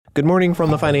Good morning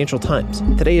from the Financial Times.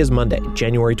 Today is Monday,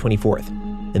 January 24th,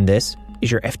 and this is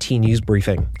your FT News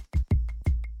Briefing.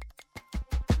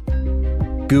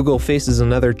 Google faces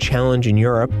another challenge in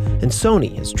Europe, and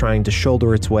Sony is trying to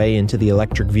shoulder its way into the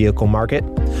electric vehicle market.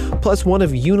 Plus, one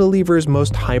of Unilever's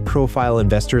most high-profile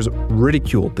investors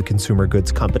ridiculed the consumer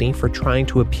goods company for trying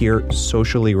to appear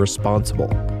socially responsible.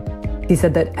 He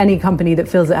said that any company that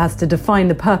feels it has to define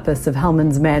the purpose of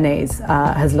Hellmann's mayonnaise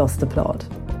has lost the plot.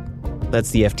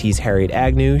 That's the FT's Harriet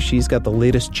Agnew. She's got the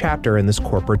latest chapter in this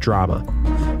corporate drama.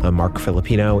 I'm Mark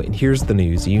Filipino, and here's the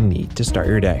news you need to start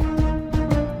your day.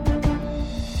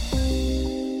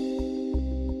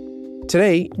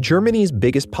 Today, Germany's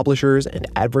biggest publishers and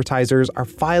advertisers are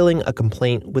filing a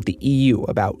complaint with the EU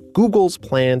about Google's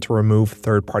plan to remove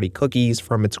third-party cookies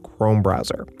from its Chrome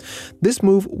browser. This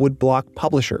move would block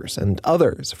publishers and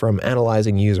others from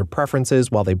analyzing user preferences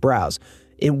while they browse.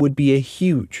 It would be a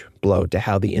huge blow to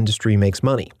how the industry makes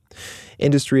money.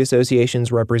 Industry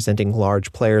associations representing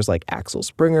large players like Axel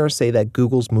Springer say that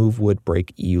Google's move would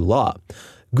break EU law.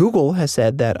 Google has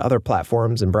said that other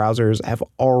platforms and browsers have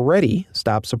already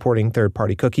stopped supporting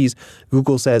third-party cookies.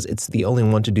 Google says it's the only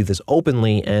one to do this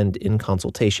openly and in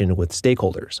consultation with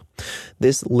stakeholders.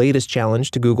 This latest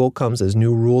challenge to Google comes as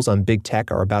new rules on big tech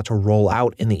are about to roll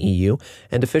out in the EU,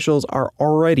 and officials are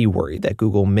already worried that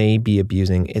Google may be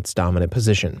abusing its dominant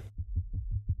position.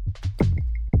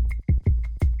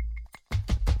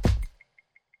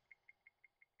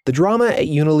 The drama at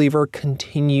Unilever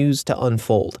continues to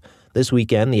unfold. This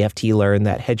weekend, the FT learned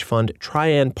that hedge fund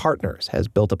Trian Partners has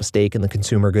built up a stake in the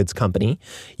consumer goods company.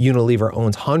 Unilever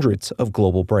owns hundreds of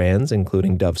global brands,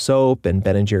 including Dove soap and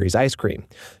Ben & Jerry's ice cream.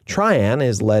 Trian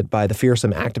is led by the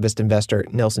fearsome activist investor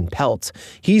Nelson Peltz.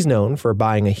 He's known for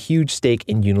buying a huge stake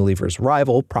in Unilever's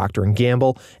rival, Procter &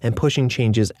 Gamble, and pushing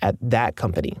changes at that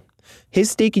company.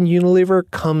 His stake in Unilever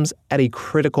comes at a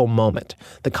critical moment.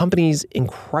 The company's in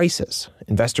crisis.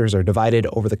 Investors are divided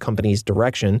over the company's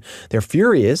direction. They're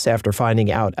furious after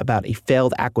finding out about a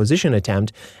failed acquisition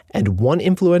attempt, and one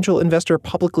influential investor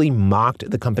publicly mocked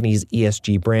the company's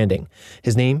ESG branding.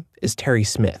 His name is Terry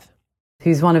Smith.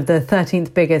 Who's one of the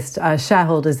 13th biggest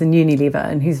shareholders in Unilever,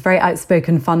 and who's a very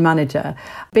outspoken fund manager,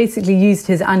 basically used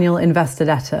his annual investor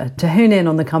letter to hone in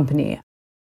on the company.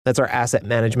 That's our asset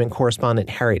management correspondent,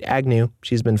 Harriet Agnew.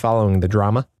 She's been following the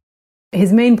drama.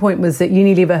 His main point was that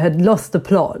Unilever had lost the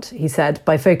plot, he said,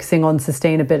 by focusing on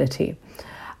sustainability.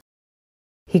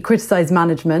 He criticised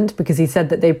management because he said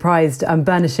that they prized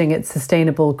burnishing its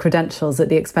sustainable credentials at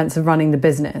the expense of running the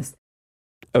business.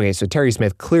 Okay, so Terry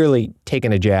Smith clearly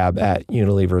taking a jab at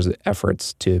Unilever's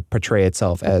efforts to portray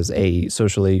itself as a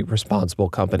socially responsible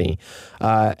company.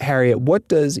 Harriet, what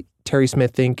does Terry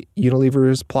Smith think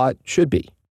Unilever's plot should be?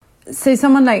 So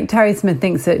someone like Terry Smith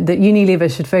thinks that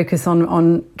Unilever should focus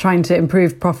on trying to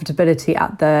improve profitability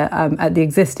at the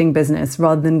existing business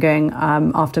rather than going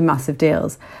after massive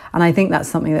deals. And I think that's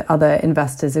something that other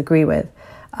investors agree with.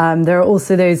 There are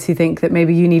also those who think that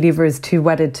maybe Unilever is too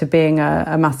wedded to being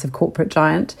a massive corporate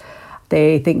giant.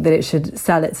 They think that it should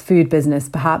sell its food business,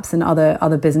 perhaps, and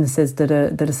other businesses that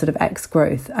are sort of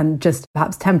ex-growth, and just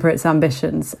perhaps temper its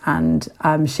ambitions and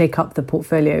shake up the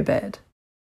portfolio a bit.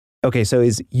 Okay, so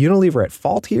is Unilever at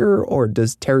fault here, or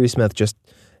does Terry Smith just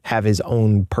have his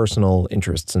own personal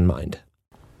interests in mind?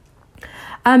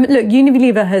 Look,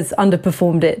 Unilever has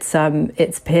underperformed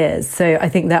its peers, so I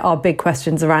think there are big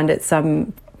questions around its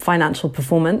financial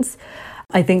performance.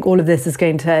 I think all of this is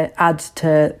going to add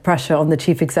to pressure on the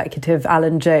chief executive,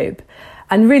 Alan Jope.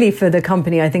 And really for the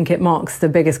company, I think it marks the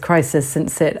biggest crisis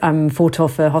since it fought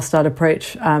off a hostile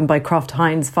approach by Kraft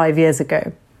Heinz 5 years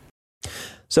ago.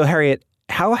 So, Harriet,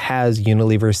 how has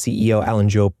Unilever CEO Alan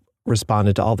Jope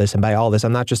responded to all this? And by all this,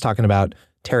 I'm not just talking about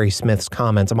Terry Smith's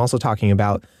comments. I'm also talking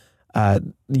about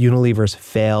Unilever's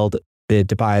failed bid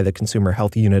to buy the consumer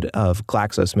health unit of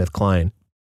GlaxoSmithKline.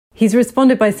 He's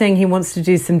responded by saying he wants to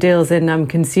do some deals in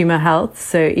consumer health.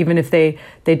 So even if they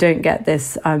don't get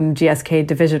this GSK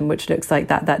division, which looks like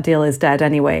that deal is dead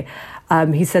anyway,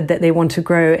 he said that they want to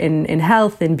grow in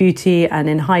health, in beauty and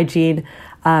in hygiene.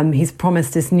 He's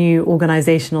promised this new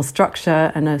organizational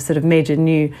structure and a sort of major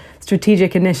new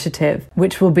strategic initiative,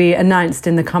 which will be announced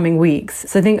in the coming weeks.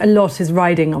 So I think a lot is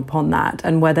riding upon that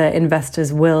and whether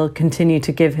investors will continue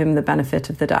to give him the benefit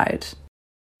of the doubt.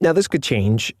 Now, this could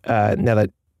change now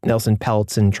that Nelson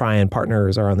Peltz and Trian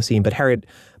Partners are on the scene. But Harriet,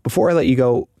 before I let you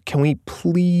go, can we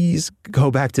please go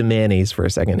back to mayonnaise for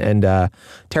a second? And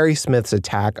Terry Smith's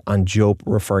attack on Jope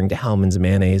referring to Hellmann's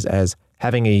mayonnaise as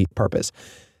having a purpose.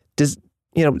 Does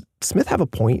Smith have a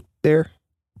point there?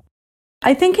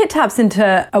 I think it taps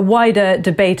into a wider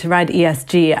debate around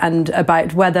ESG and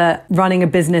about whether running a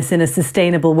business in a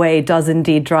sustainable way does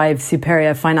indeed drive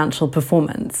superior financial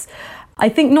performance. I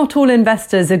think not all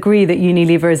investors agree that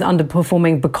Unilever is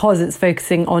underperforming because it's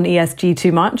focusing on ESG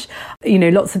too much.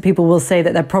 Lots of people will say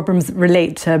that their problems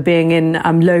relate to being in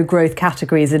low growth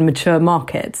categories in mature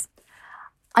markets.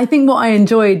 I think what I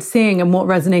enjoyed seeing and what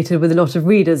resonated with a lot of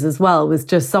readers as well was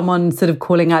just someone sort of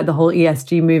calling out the whole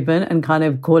ESG movement and kind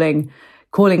of calling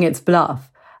its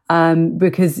bluff.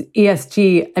 Because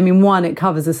ESG, one, it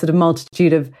covers a sort of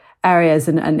multitude of areas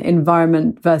and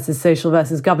environment versus social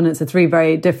versus governance are three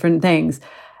very different things.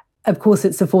 Of course,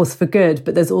 it's a force for good,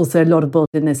 but there's also a lot of bullshit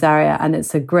in this area, and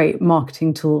it's a great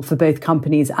marketing tool for both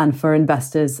companies and for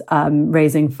investors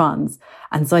raising funds.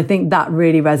 And so I think that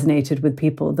really resonated with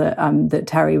people that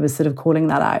Terry was sort of calling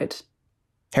that out.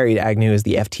 Harriet Agnew is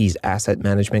the FT's asset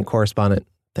management correspondent.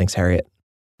 Thanks, Harriet.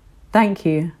 Thank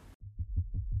you.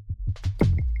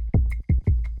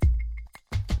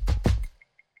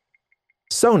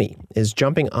 Sony is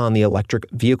jumping on the electric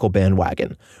vehicle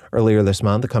bandwagon. Earlier this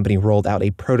month, the company rolled out a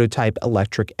prototype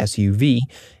electric SUV,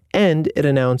 and it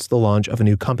announced the launch of a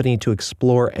new company to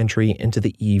explore entry into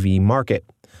the EV market.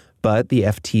 But the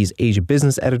FT's Asia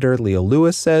business editor, Leo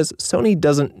Lewis, says Sony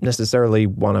doesn't necessarily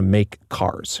want to make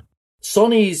cars.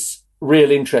 Sony's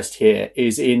real interest here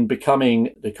is in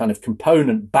becoming the kind of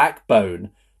component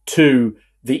backbone to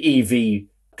the EV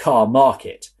car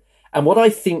market. And what I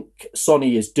think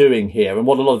Sony is doing here, and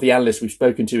what a lot of the analysts we've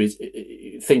spoken to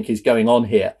think is going on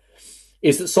here,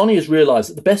 is that Sony has realized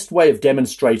that the best way of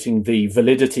demonstrating the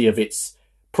validity of its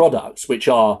products, which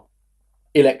are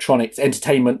electronics,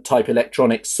 entertainment type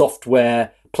electronics,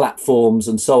 software, platforms,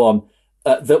 and so on,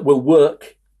 that will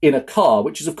work in a car,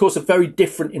 which is, of course, a very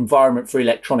different environment for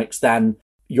electronics than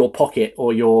your pocket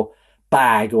or your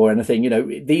bag or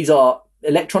anything. These are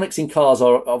electronics in cars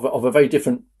are of a very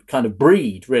different kind of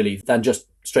breed, really, than just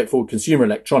straightforward consumer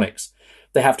electronics.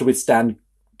 They have to withstand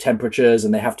temperatures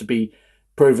and they have to be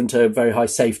proven to very high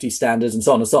safety standards and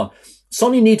so on and so on.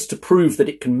 Sony needs to prove that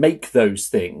it can make those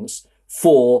things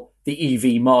for the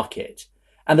EV market.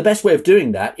 And the best way of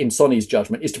doing that, in Sony's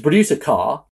judgment, is to produce a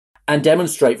car and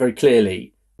demonstrate very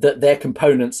clearly that their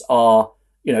components are,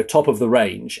 top of the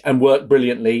range and work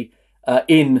brilliantly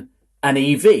in an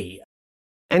EV.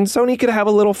 And Sony could have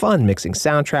a little fun mixing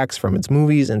soundtracks from its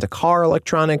movies into car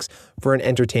electronics for an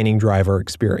entertaining driver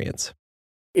experience.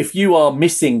 If you are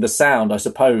missing the sound, I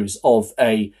suppose, of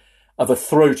a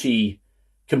throaty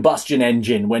combustion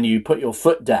engine when you put your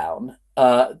foot down,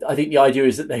 I think the idea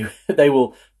is that they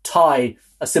will tie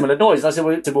a similar noise. And I said,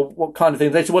 well, what kind of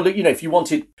thing? They said, well, look, if you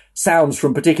wanted sounds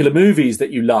from particular movies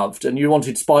that you loved and you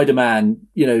wanted Spider-Man,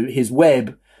 his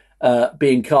web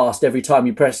being cast every time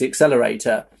you press the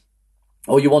accelerator,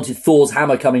 or you wanted Thor's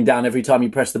hammer coming down every time you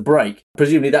press the brake,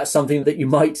 presumably that's something that you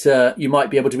might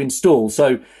be able to install.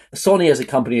 So Sony as a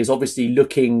company is obviously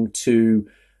looking to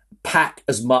pack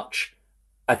as much,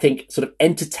 I think, sort of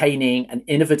entertaining and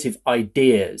innovative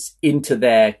ideas into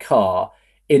their car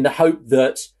in the hope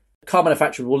that car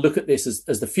manufacturers will look at this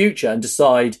as the future and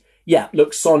decide, yeah,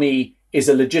 look, Sony is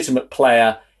a legitimate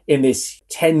player in this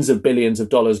tens of billions of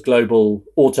dollars global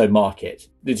auto market.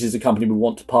 This is a company we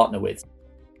want to partner with.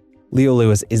 Leo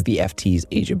Lewis is the FT's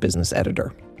Asia business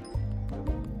editor.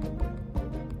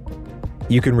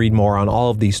 You can read more on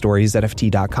all of these stories at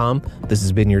FT.com. This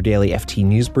has been your daily FT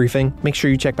News Briefing. Make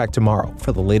sure you check back tomorrow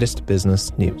for the latest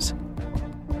business news.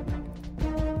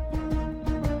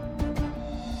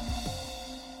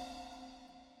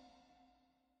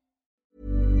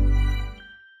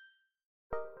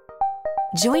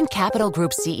 Join Capital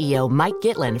Group CEO Mike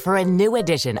Gitlin for a new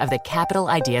edition of the Capital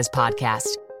Ideas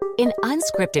Podcast. In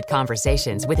unscripted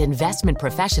conversations with investment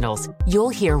professionals, you'll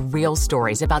hear real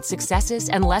stories about successes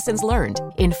and lessons learned,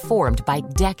 informed by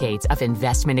decades of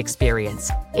investment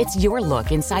experience. It's your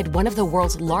look inside one of the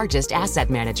world's largest asset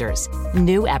managers.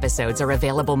 New episodes are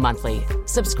available monthly.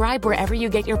 Subscribe wherever you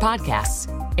get your podcasts.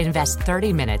 Invest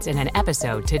 30 minutes in an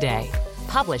episode today.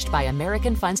 Published by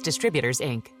American Funds Distributors,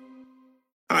 Inc.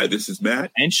 Hi, this is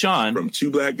Matt and Sean from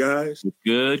Two Black Guys with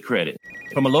Good Credit.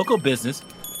 From a local business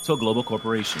to a global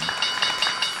corporation.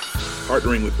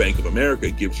 Partnering with Bank of America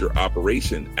gives your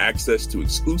operation access to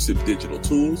exclusive digital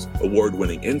tools,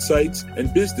 award-winning insights,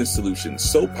 and business solutions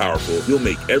so powerful you'll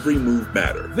make every move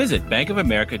matter. Visit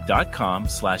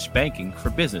bankofamerica.com/banking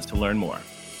for business to learn more.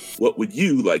 What would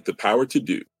you like the power to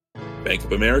do? Bank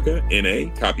of America, N.A.,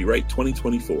 copyright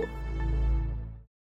 2024.